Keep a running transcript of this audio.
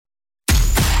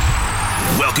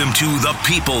Welcome to The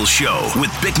People Show with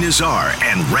Bick Nazar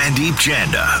and Randeep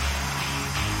Janda.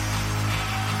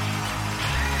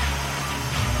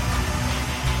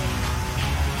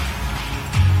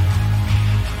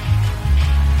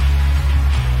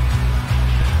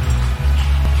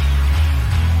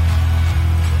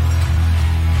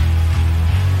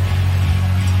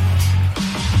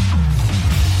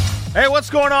 Hey, what's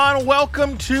going on?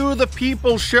 Welcome to The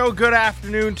People Show. Good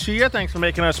afternoon to you. Thanks for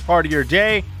making us part of your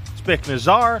day. It's Bick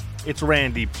Nazar, it's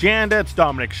Randeep Janda, it's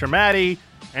Dominic Shermatti,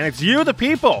 and it's you, the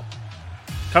people.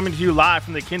 Coming to you live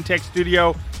from the Kintec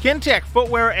studio. Kintec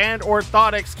Footwear and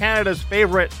Orthotics, Canada's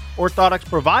favorite orthotics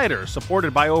provider,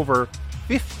 supported by over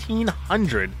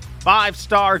 1,500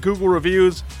 five-star Google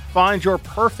reviews. Find your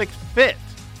perfect fit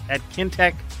at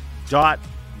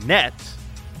kintec.net.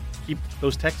 Keep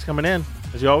those texts coming in,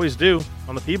 as you always do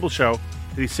on The People Show,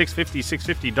 to the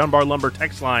 650 Dunbar Lumber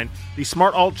text line, the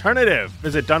smart alternative.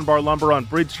 Visit Dunbar Lumber on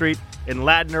Bridge Street in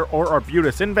Ladner or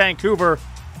Arbutus in Vancouver.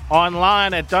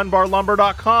 Online at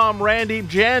dunbarlumber.com. Randeep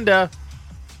Janda.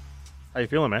 How you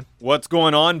feeling, man? What's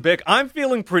going on, Bick? I'm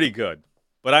feeling pretty good,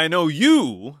 but I know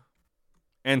you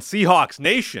and Seahawks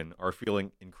Nation are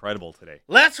feeling incredible today.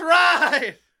 Let's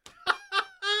ride!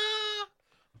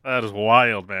 That is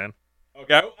wild, man.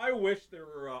 Okay, I wish there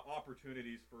were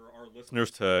opportunities for our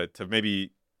listeners to maybe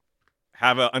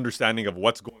have an understanding of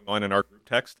what's going on in our group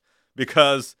text,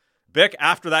 because Bick,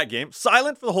 after that game,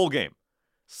 silent for the whole game.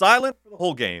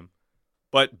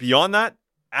 But beyond that,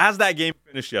 as that game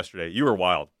finished yesterday, you were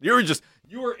wild. You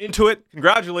were into it.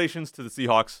 Congratulations to the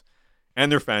Seahawks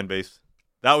and their fan base.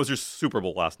 That was your Super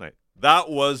Bowl last night. Well,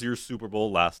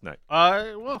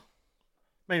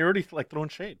 man, you're already throwing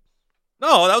shade.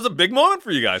 No, that was a big moment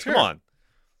for you guys. Sure. Come on.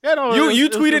 Yeah, no, you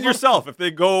tweeted yourself, if they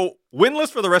go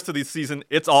winless for the rest of the season,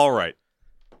 it's all right.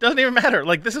 Doesn't even matter.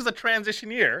 This is a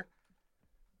transition year,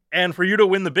 and for you to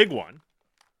win the big one,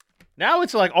 now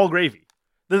it's all gravy.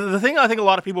 The thing I think a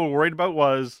lot of people were worried about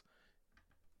was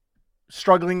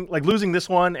struggling, losing this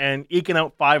one and eking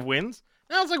out 5 wins.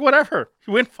 Now it's whatever.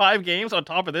 You win 5 games on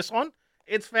top of this one.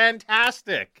 It's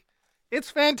fantastic.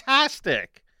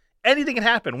 Anything can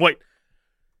happen. Wait,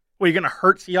 you're going to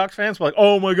hurt Seahawks fans?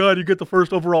 Oh my God, you get the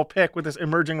first overall pick with this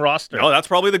emerging roster. No, that's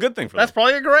probably the good thing for them. That's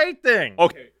probably a great thing.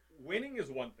 Okay, winning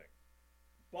is one thing,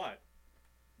 but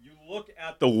you look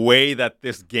at the way that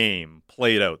this game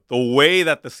played out, the way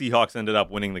that the Seahawks ended up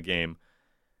winning the game,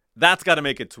 that's got to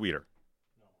make it sweeter.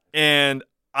 And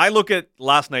I look at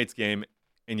last night's game,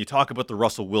 and you talk about the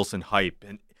Russell Wilson hype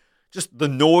and just the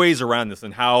noise around this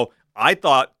and how I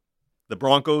thought the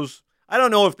Broncos, I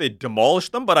don't know if they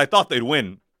demolished them, but I thought they'd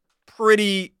win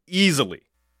pretty easily.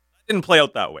 It didn't play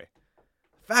out that way.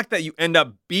 The fact that you end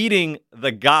up beating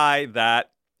the guy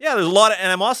that, there's a lot of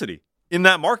animosity in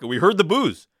that market. We heard the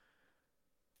boos.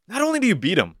 Not only do you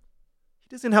beat him, he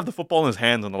doesn't have the football in his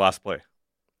hands on the last play.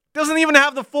 Doesn't even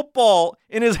have the football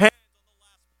in his hands on the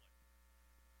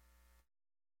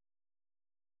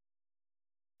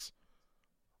last play.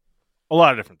 A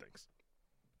lot of different things.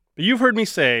 But you've heard me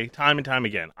say time and time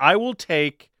again, I will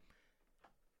take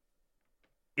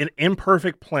an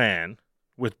imperfect plan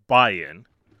with buy-in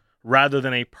rather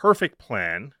than a perfect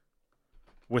plan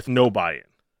with no buy-in.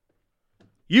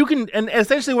 You can, and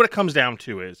essentially what it comes down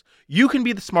to is, you can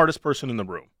be the smartest person in the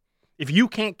room. If you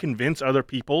can't convince other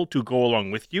people to go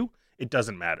along with you, it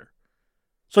doesn't matter.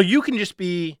 So you can just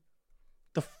be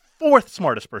the 4th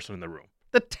smartest person in the room,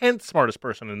 the 10th smartest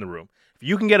person in the room. If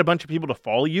you can get a bunch of people to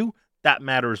follow you, that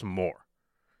matters more.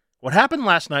 What happened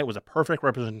last night was a perfect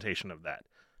representation of that.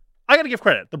 I got to give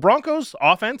credit. The Broncos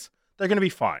offense, they're going to be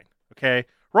fine, okay?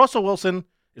 Russell Wilson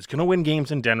is going to win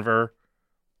games in Denver.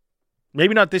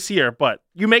 Maybe not this year, but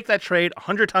you make that trade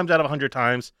 100 times out of 100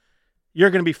 times, you're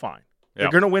going to be fine. Yep. They're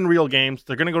going to win real games.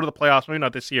 They're going to go to the playoffs, maybe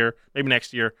not this year, maybe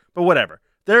next year, but whatever.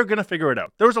 They're going to figure it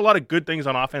out. There was a lot of good things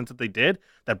on offense that they did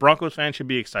that Broncos fans should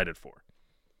be excited for.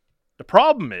 The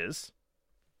problem is,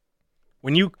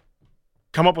 when you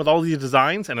come up with all these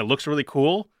designs and it looks really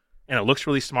cool and it looks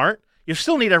really smart, you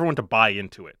still need everyone to buy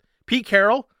into it. Pete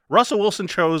Carroll, Russell Wilson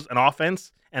chose an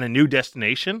offense and a new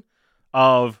destination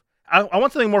of, I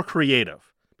want something more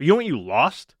creative. But you know what you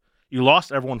lost? You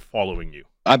lost everyone following you.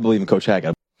 I believe in Coach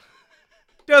Hackett.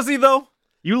 Does he, though?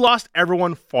 You lost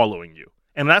everyone following you.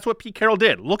 And that's what Pete Carroll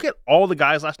did. Look at all the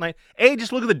guys last night.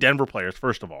 Just look at the Denver players,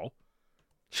 first of all.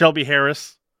 Shelby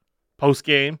Harris,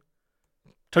 post-game,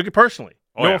 took it personally.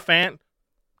 Noah Fant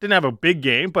didn't have a big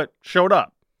game, but showed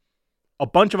up. A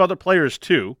bunch of other players,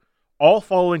 too, all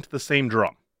following to the same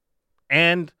drum.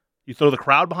 And you throw the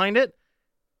crowd behind it.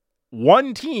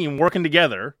 One team working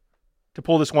together to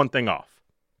pull this one thing off.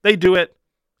 They do it.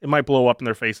 It might blow up in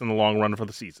their face in the long run for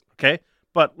the season, okay?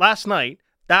 But last night,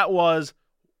 that was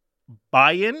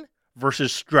buy-in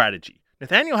versus strategy.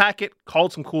 Nathaniel Hackett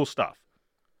called some cool stuff.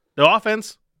 The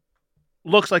offense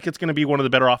looks like it's going to be one of the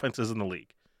better offenses in the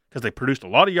league because they produced a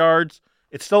lot of yards.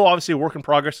 It's still obviously a work in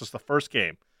progress. It's the first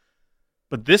game.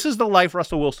 But this is the life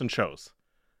Russell Wilson chose.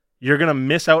 You're going to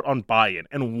miss out on buy-in.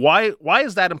 And why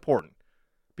is that important?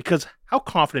 Because how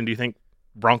confident do you think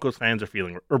Broncos fans are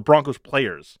feeling, or Broncos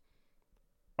players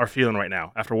are feeling right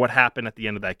now after what happened at the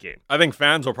end of that game? I think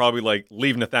fans will probably like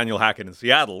leave Nathaniel Hackett in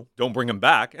Seattle, don't bring him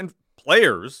back, and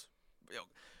players,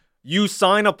 you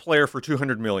sign a player for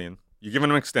 $200 million, you give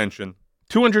him an extension,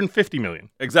 $250 million,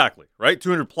 exactly, right?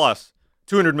 200 plus,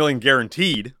 $200 million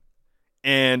guaranteed,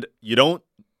 and you don't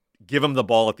give him the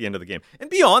ball at the end of the game, and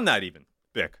beyond that, even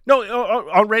Bick. No,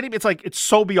 already it's like it's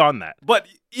so beyond that. But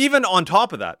even on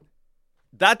top of that,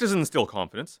 that doesn't instill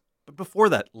confidence. But before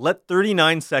that, let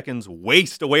 39 seconds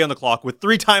waste away on the clock with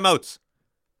 3 timeouts.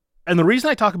 And the reason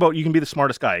I talk about you can be the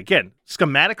smartest guy, again,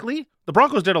 schematically, the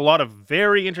Broncos did a lot of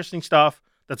very interesting stuff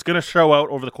that's going to show out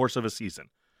over the course of a season.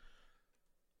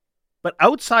 But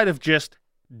outside of just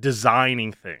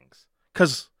designing things,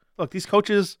 because, look, these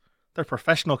coaches, they're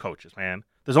professional coaches, man.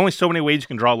 There's only so many ways you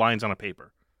can draw lines on a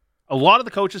paper. A lot of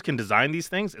the coaches can design these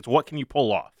things. It's what can you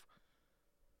pull off?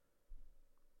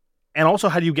 And also,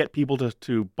 how do you get people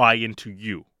to buy into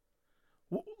you?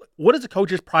 What is a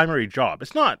coach's primary job?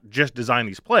 It's not just design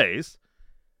these plays.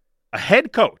 A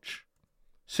head coach,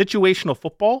 situational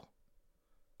football,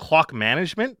 clock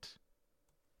management,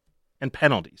 and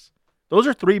penalties. Those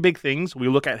are 3 big things we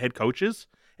look at head coaches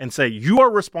and say, you are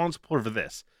responsible for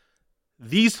this.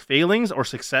 These failings or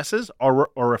successes are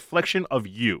a reflection of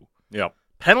you. Yeah.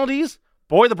 Penalties,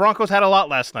 boy, the Broncos had a lot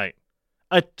last night.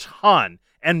 A ton.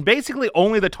 And basically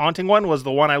only the taunting one was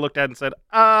the one I looked at and said,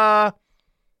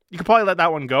 you could probably let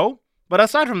that one go. But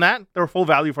aside from that, there were full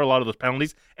value for a lot of those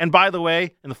penalties. And by the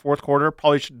way, in the fourth quarter,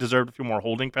 probably deserved a few more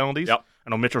holding penalties. Yep. I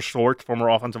know Mitchell Schwartz, former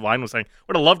offensive lineman, was saying,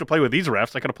 would have loved to play with these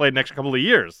refs. I could have played next couple of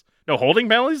years. No, holding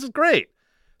penalties is great.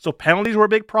 So penalties were a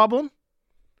big problem.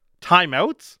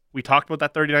 Timeouts, we talked about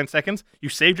that 39 seconds. You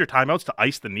saved your timeouts to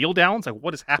ice the kneel downs. Like,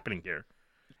 what is happening here?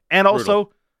 And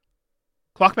also,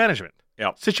 clock management.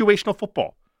 Yep. Situational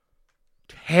football.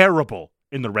 Terrible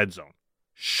in the red zone.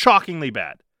 Shockingly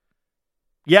bad.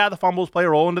 Yeah, the fumbles play a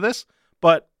role into this,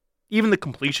 but even the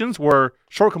completions were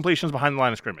short completions behind the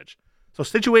line of scrimmage. So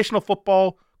situational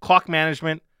football, clock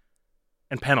management,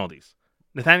 and penalties.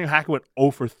 Nathaniel Hackett went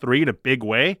 0 for 3 in a big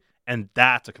way, and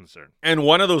that's a concern. And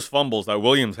one of those fumbles that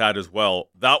Williams had as well,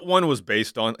 that one was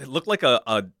based on, it looked like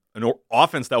an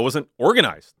offense that wasn't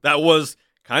organized. That was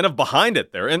kind of behind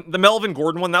it there. And the Melvin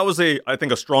Gordon one, that was I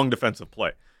think a strong defensive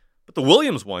play. But the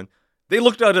Williams one, they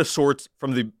looked out of sorts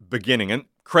from the beginning. And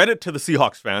credit to the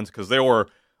Seahawks fans because they were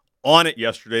on it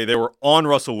yesterday. They were on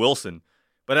Russell Wilson.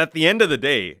 But at the end of the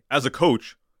day, as a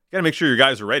coach, you got to make sure your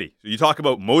guys are ready. So you talk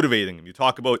about motivating them. You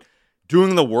talk about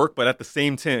doing the work, but at the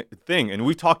same thing. And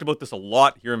we've talked about this a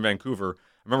lot here in Vancouver.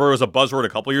 I remember it was a buzzword a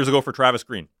couple years ago for Travis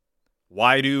Green.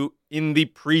 Why do, in the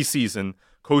preseason,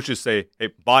 coaches say, hey,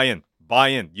 buy in, buy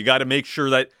in. You got to make sure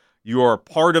that you are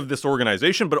part of this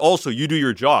organization, but also you do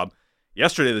your job.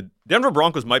 Yesterday, the Denver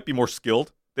Broncos might be more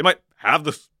skilled. They might have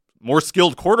the more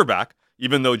skilled quarterback,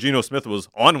 even though Geno Smith was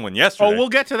on one yesterday. Oh, we'll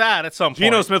get to that at some point.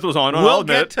 Geno Smith was on one. We'll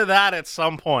get to that at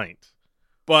some point.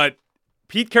 But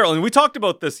Pete Carroll, and we talked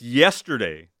about this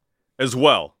yesterday as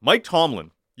well. Mike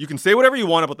Tomlin, you can say whatever you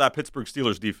want about that Pittsburgh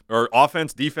Steelers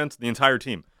offense, defense, the entire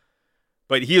team.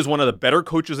 But he is one of the better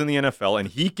coaches in the NFL, and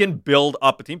he can build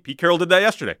up a team. Pete Carroll did that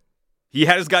yesterday. He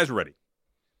had his guys ready.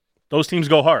 Those teams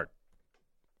go hard.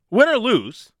 Win or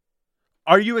lose,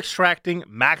 are you extracting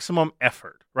maximum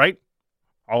effort, right?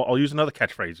 I'll use another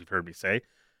catchphrase you've heard me say.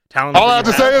 Talent. All I have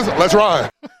to say is, let's ride.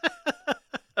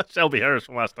 Shelby Harris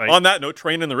from last night. On that note,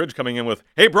 Train in the Ridge coming in with,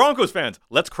 hey, Broncos fans,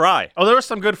 let's cry. Oh, there was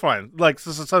some good fun. Like,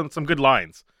 some good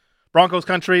lines. Broncos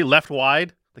country, left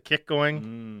wide, the kick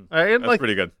going. That's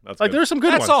pretty good. That's good. There were some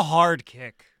good ones. That's a hard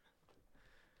kick.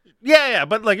 Yeah,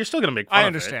 but like you're still going to make fun I of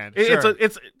understand. it. Sure.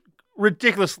 It's a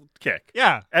ridiculous kick.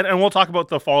 Yeah. And we'll talk about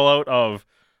the fallout of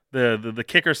the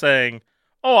kicker saying,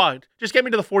 just get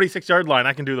me to the 46-yard line.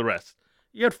 I can do the rest.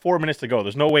 You had 4 minutes to go.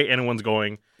 There's no way anyone's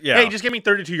going, hey, just give me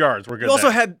 32 yards. We're good. You also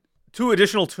had 2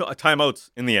 additional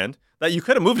timeouts in the end that you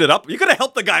could have moved it up. You could have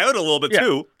helped the guy out a little bit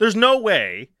too. There's no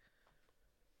way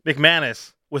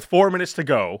McManus, with 4 minutes to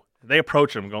go, they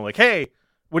approach him going like, hey,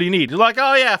 what do you need? He's like,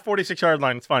 46-yard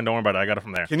line. It's fine. Don't worry about it. I got it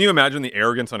from there. Can you imagine the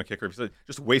arrogance on a kicker? If he said,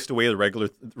 just waste away the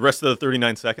rest of the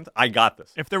 39 seconds. I got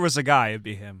this. If there was a guy, it'd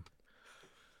be him.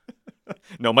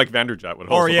 No, Mike Vanderjagt would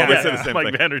probably say the same Mike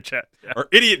thing. Vanderjagt. Yeah. Or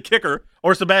idiot kicker.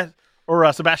 Or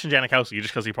Or Sebastian Janikowski, just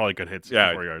because he probably could hit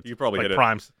 64 yards. You probably hit it.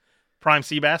 Prime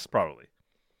Seabass, probably.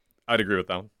 I'd agree with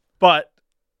that one. But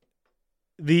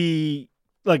the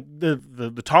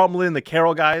Tomlin, the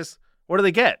Carroll guys, what do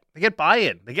they get? They get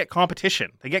buy-in. They get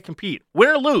competition. They get compete. Win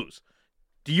or lose,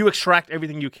 do you extract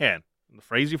everything you can? And the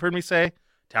phrase you've heard me say,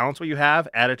 talent's what you have,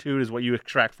 attitude is what you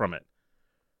extract from it.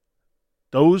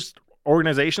 Those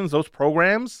organizations, those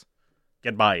programs,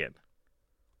 get buy-in.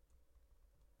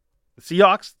 The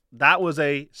Seahawks, that was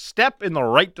a step in the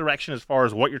right direction as far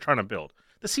as what you're trying to build.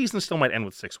 The season still might end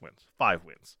with 6 wins, 5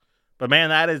 wins. But, man,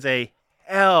 that is a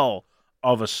hell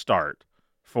of a start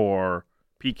for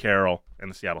Pete Carroll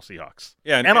and the Seattle Seahawks.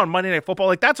 Yeah, and on Monday Night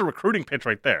Football, that's a recruiting pitch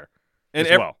right there. And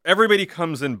everybody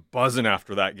comes in buzzing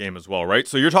after that game as well, right?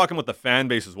 So you're talking with the fan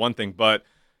base is one thing, but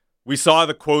we saw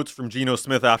the quotes from Geno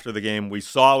Smith after the game. We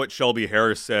saw what Shelby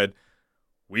Harris said.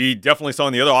 We definitely saw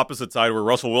on the other opposite side where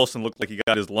Russell Wilson looked like he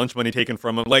got his lunch money taken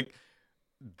from him.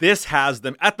 This has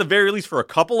them, at the very least, for a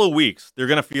couple of weeks, they're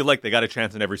going to feel like they got a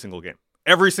chance in every single game.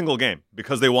 Every single game,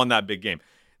 because they won that big game.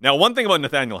 Now, one thing about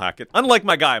Nathaniel Hackett, unlike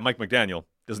my guy, Mike McDaniel,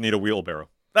 doesn't need a wheelbarrow.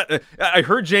 I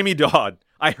heard Jamie Dodd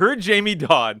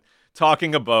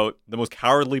talking about the most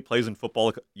cowardly plays in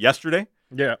football yesterday.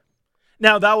 Yeah.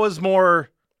 Now, that was more...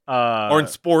 or in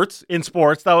sports. In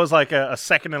sports, that was like a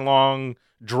second and long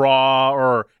draw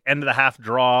or end of the half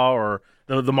draw or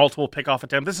the multiple pickoff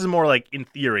attempt. This is more like in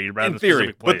theory rather than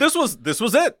specific plays. But this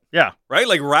was it. Yeah. Right?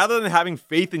 Rather than having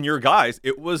faith in your guys,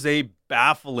 it was a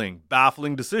baffling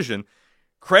decision.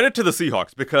 Credit to the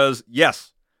Seahawks because,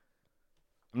 yes,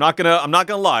 I'm not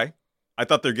gonna lie. I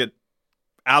thought they'd get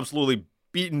absolutely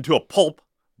beaten to a pulp,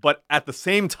 but at the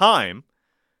same time,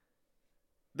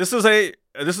 this is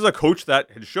a coach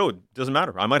that had showed doesn't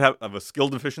matter. I might have a skill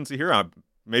deficiency here.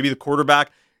 Maybe the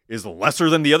quarterback is lesser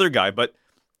than the other guy, but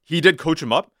he did coach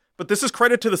him up. But this is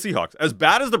credit to the Seahawks. As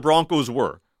bad as the Broncos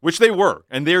were, which they were,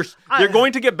 and they're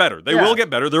going to get better. They will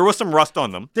get better. There was some rust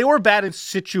on them. They were bad in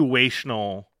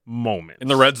situational moments. In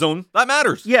the red zone, that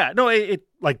matters. Yeah, no,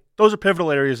 those are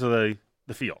pivotal areas of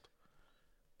the field.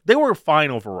 They were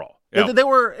fine overall. Yeah.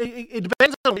 It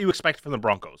depends on what you expect from the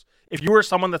Broncos. If you were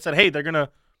someone that said, hey, they're going to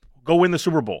go win the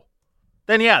Super Bowl,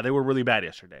 then yeah, they were really bad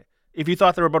yesterday. If you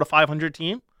thought they were about a 500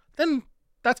 team, then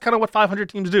that's kind of what 500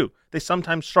 teams do. They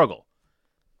sometimes struggle.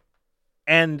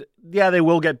 And yeah, they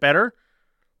will get better,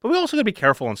 but we also got to be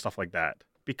careful and stuff like that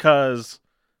because,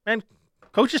 man,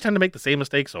 coaches tend to make the same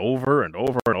mistakes over and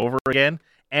over and over again,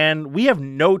 and we have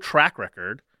no track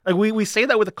record. We say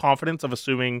that with the confidence of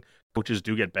assuming coaches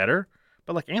do get better,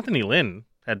 but Anthony Lynn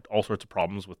had all sorts of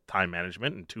problems with time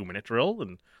management and 2-minute drill,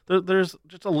 and there's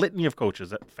just a litany of coaches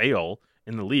that fail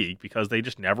in the league because they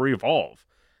just never evolve.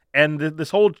 And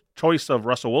this whole choice of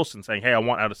Russell Wilson saying, hey, I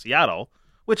want out of Seattle,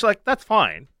 which, that's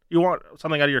fine. You want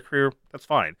something out of your career, that's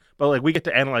fine. But, we get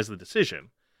to analyze the decision,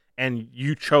 and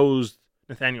you chose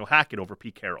Nathaniel Hackett over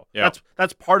Pete Carroll. Yeah.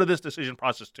 That's part of this decision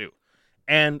process, too.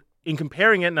 And in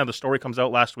comparing it, now the story comes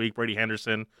out last week. Brady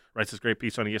Henderson writes this great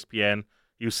piece on ESPN.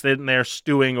 He was sitting there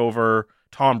stewing over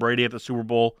Tom Brady at the Super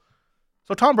Bowl.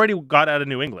 So Tom Brady got out of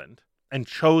New England and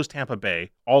chose Tampa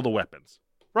Bay, all the weapons.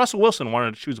 Russell Wilson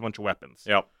wanted to choose a bunch of weapons.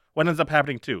 Yep. What ends up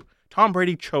happening too? Tom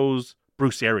Brady chose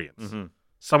Bruce Arians,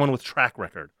 someone with track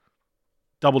record,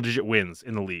 double-digit wins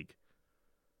in the league.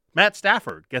 Matt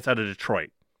Stafford gets out of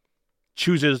Detroit,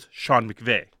 chooses Sean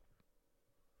McVay.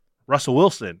 Russell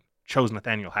Wilson chose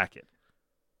Nathaniel Hackett.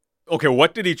 Okay,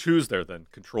 what did he choose there then?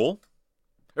 Control?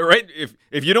 Right?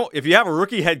 If you have a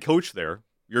rookie head coach there,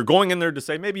 you're going in there to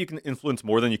say maybe you can influence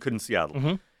more than you could in Seattle.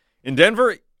 Mm-hmm. In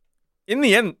Denver, in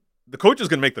the end, the coach is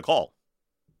going to make the call.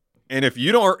 And if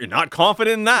you're not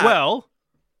confident in that, well,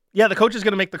 yeah, the coach is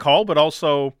going to make the call, but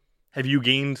also have you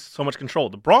gained so much control?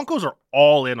 The Broncos are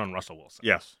all in on Russell Wilson.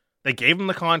 Yes. They gave him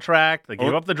the contract. They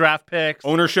gave up the draft picks.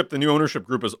 The new ownership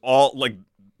group is all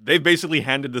they've basically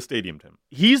handed the stadium to him.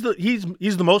 He's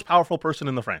the most powerful person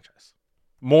in the franchise.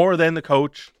 More than the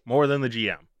coach, more than the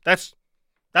GM. That's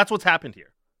what's happened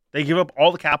here. They give up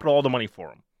all the capital, all the money for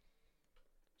him.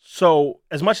 So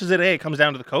as much as it comes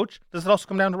down to the coach, does it also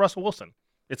come down to Russell Wilson?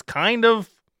 It's kind of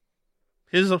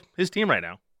his team right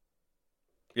now.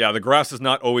 Yeah, the grass is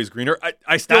not always greener.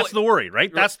 I still that's the worry,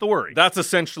 right? That's the worry. That's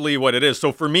essentially what it is.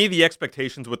 So for me, the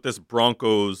expectations with this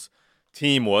Broncos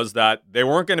team was that they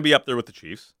weren't going to be up there with the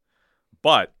Chiefs,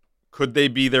 but could they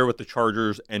be there with the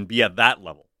Chargers and be at that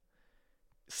level?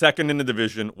 Second in the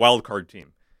division, wild card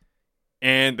team.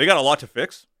 And they got a lot to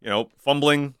fix.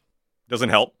 Fumbling doesn't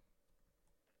help.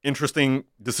 Interesting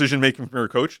decision-making from your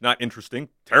coach. Not interesting.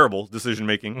 Terrible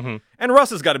decision-making. Mm-hmm. And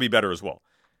Russ has got to be better as well.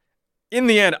 In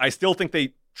the end, I still think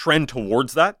they trend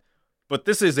towards that. But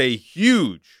this is a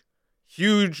huge,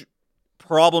 huge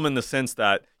problem in the sense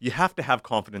that you have to have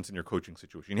confidence in your coaching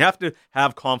situation. You have to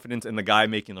have confidence in the guy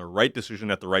making the right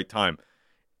decision at the right time.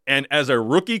 And as a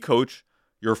rookie coach,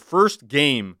 your first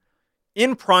game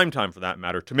in prime time, for that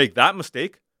matter, to make that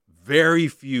mistake, very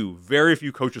few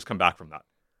coaches come back from that.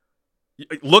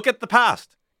 Look at the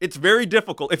past. It's very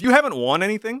difficult. If you haven't won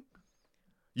anything,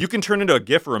 you can turn into a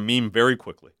GIF or a meme very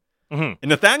quickly. Mm-hmm. And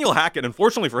Nathaniel Hackett,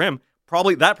 unfortunately for him,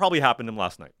 probably happened to him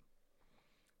last night.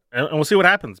 And we'll see what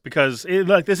happens, because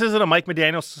this isn't a Mike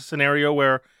McDaniel scenario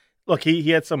where, look,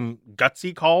 he had some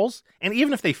gutsy calls, and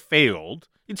even if they failed,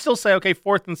 you'd still say, okay,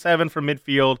 4th and 7 from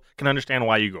midfield, can understand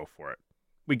why you go for it.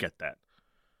 We get that.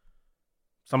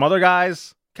 Some other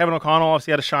guys, Kevin O'Connell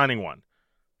obviously had a shining one.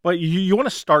 But you want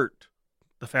to start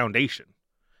the foundation.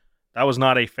 That was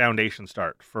not a foundation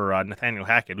start for Nathaniel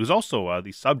Hackett, who's also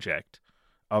the subject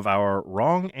of our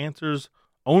wrong answers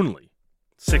only.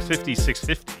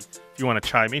 650 if you want to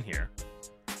chime in here.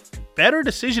 Better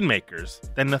decision makers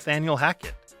than Nathaniel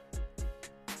Hackett.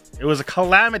 It was a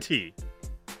calamity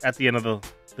at the end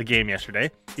of the game yesterday.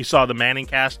 You saw the Manning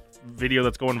cast video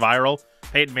that's going viral.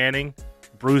 Peyton Manning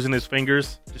bruising his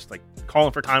fingers, just like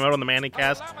calling for timeout on the Manning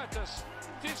cast.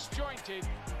 Disjointed,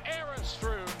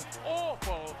 error-strewn,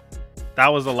 awful. That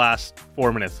was the last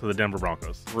 4 minutes for the Denver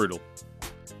Broncos. Brutal.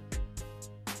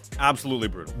 Absolutely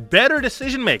brutal. Better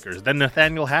decision makers than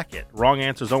Nathaniel Hackett. Wrong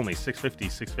answers only.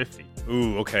 650.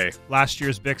 Ooh, okay. Last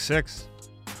year's Big Six.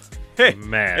 Hey,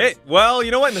 man. Hey, well,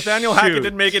 you know what? Nathaniel Hackett Shoot.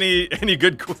 didn't make any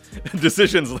good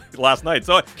decisions last night.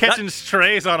 So Catching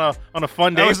strays on a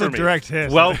fun day That was for a me. direct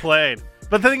hit. Well played.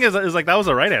 But the thing is like that was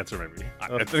the right answer, maybe.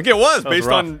 I think it was That was based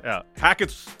rough. on Yeah.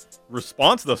 Hackett's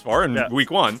response thus far in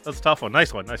week 1. That's a tough one.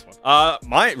 Nice one.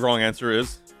 My wrong answer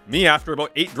is me after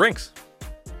about 8 drinks.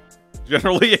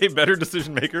 Generally a better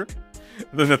decision maker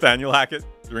than Nathaniel Hackett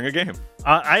during a game.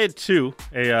 I had 2.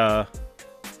 A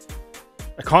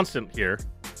constant here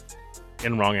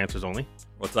in wrong answers only.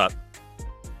 What's that?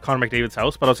 Connor McDavid's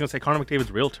house, but I was going to say Connor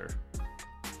McDavid's realtor.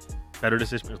 Better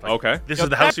decision. Like, Okay. This is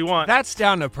the house you want. That's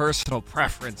down to personal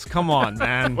preference. Come on,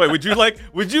 man. Wait, would you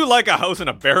like a house in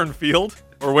a barren field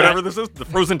or whatever this is? The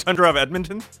frozen tundra of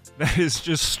Edmonton? That is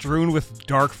just strewn with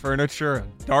dark furniture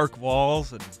and dark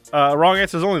walls. And Wrong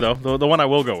answers only, though. The one I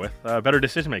will go with. Better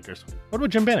decision makers. What about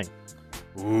Jim Benning?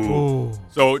 ooh.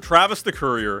 So Travis the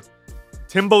Courier,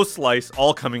 Timbo Slice,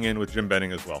 all coming in with Jim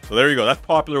Benning as well. So there you go. That's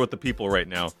popular with the people right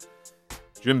now.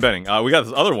 Jim Benning. We got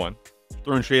this other one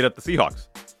throwing shade at the Seahawks.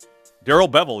 Darrell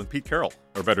Bevel and Pete Carroll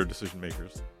are better decision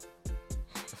makers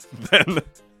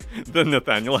than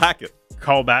Nathaniel Hackett.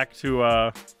 Call back to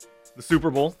The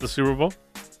Super Bowl.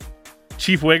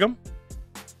 Chief Wiggum.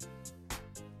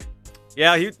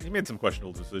 Yeah, he made some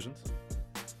questionable decisions.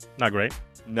 Not great.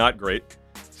 Not great.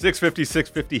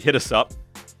 650 hit us up.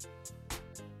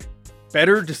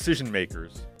 Better decision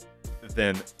makers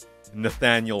than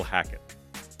Nathaniel Hackett.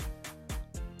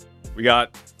 We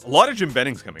got a lot of Jim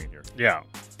Bennings coming in here. Yeah.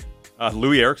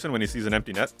 Louis Erickson when he sees an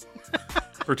empty net,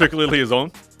 particularly his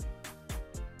own.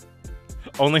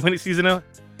 Only when he sees the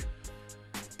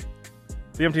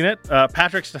empty net.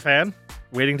 Patrick Stefan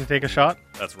waiting to take a shot.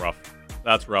 That's rough.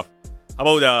 How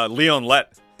about Leon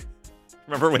Lett?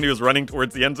 Remember when he was running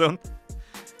towards the end zone?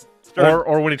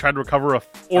 Or when he tried to recover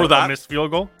a missed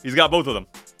field goal. He's got both of them.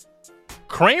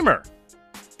 Kramer.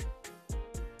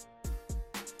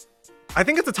 I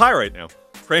think it's a tie right now.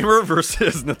 Kramer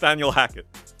versus Nathaniel Hackett.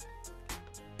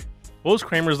 What was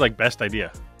Kramer's best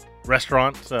idea?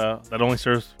 Restaurant that only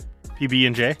serves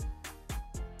PB&J.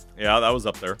 Yeah, that was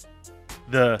up there.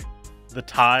 The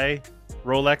Thai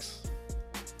Rolodex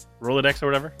or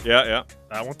whatever. Yeah.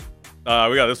 That one.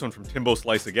 We got this one from Timbo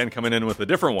Slice again, coming in with a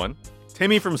different one.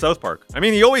 Timmy from South Park. I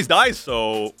mean, he always dies,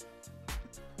 so...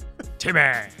 Timmy.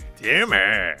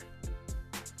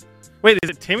 Wait, is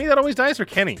it Timmy that always dies or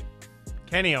Kenny?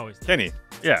 Kenny always. Kenny.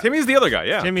 Yeah. Timmy's the other guy,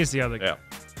 yeah. Timmy's the other guy. Yeah.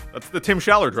 That's the Tim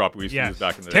Schaller drop we used to Yes. use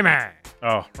back in the Timmy. day.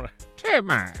 Oh, right.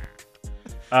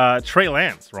 Timmy. Trey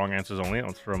Lance. Wrong answers only. That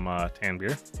one's from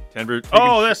Tanbeer. Tanber,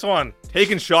 This one.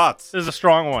 taking shots. This is a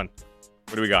strong one.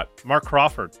 What do we got? Mark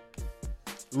Crawford.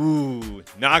 Ooh,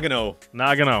 Nagano.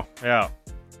 Yeah.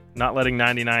 Not letting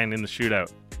 99 in the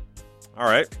shootout. All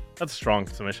right. That's a strong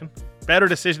submission. Better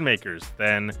decision makers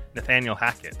than Nathaniel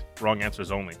Hackett. Wrong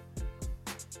answers only.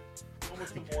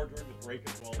 Almost more during the break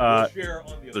as well. We'll share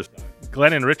on the other side.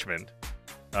 Glenn in Richmond.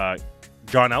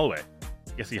 John Elway.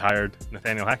 Guess he hired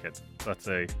Nathaniel Hackett. That's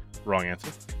a wrong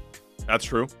answer. That's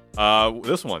true.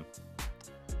 This one.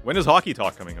 When is Hockey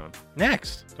Talk coming on?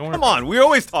 Next. Don't worry. Come on, we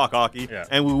always talk hockey, Yeah.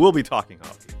 and we will be talking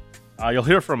hockey. You'll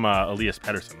hear from Elias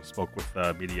Pettersson, who spoke with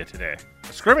media today.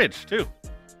 A scrimmage, too.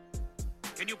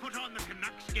 Can you put on the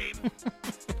Canucks game?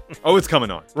 Oh, it's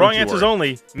coming on. Wrong Don't you answers worry.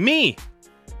 only. Me.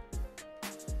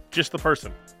 Just the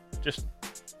person. Just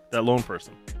that lone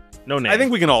person. No name. I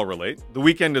think we can all relate. The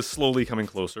weekend is slowly coming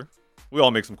closer. We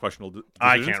all make some questionable decisions.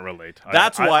 I can't relate.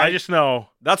 That's why I just know.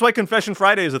 That's why Confession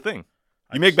Friday is a thing.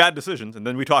 You make bad decisions, and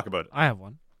then we talk about it. I have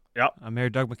one. Yep. I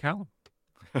married Doug McCallum.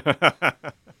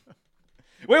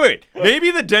 Wait.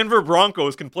 Maybe the Denver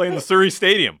Broncos can play in the Surrey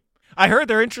Stadium. I heard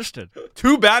they're interested.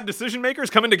 Two bad decision makers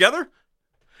coming together?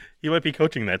 He might be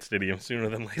coaching that stadium sooner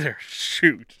than later.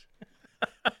 Shoot.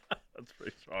 That's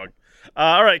pretty strong.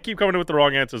 All right, keep coming in with the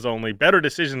wrong answers only. Better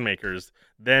decision makers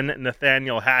than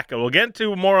Nathaniel Hackett. We'll get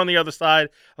into more on the other side.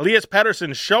 Elias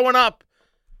Pettersson showing up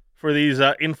for these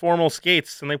informal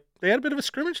skates, and they had a bit of a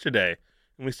scrimmage today,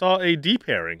 and we saw a D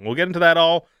pairing. We'll get into that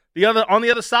all. On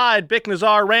the other side, Bick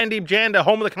Nazar, Randeep Janda,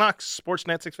 home of the Canucks,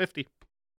 Sportsnet 650.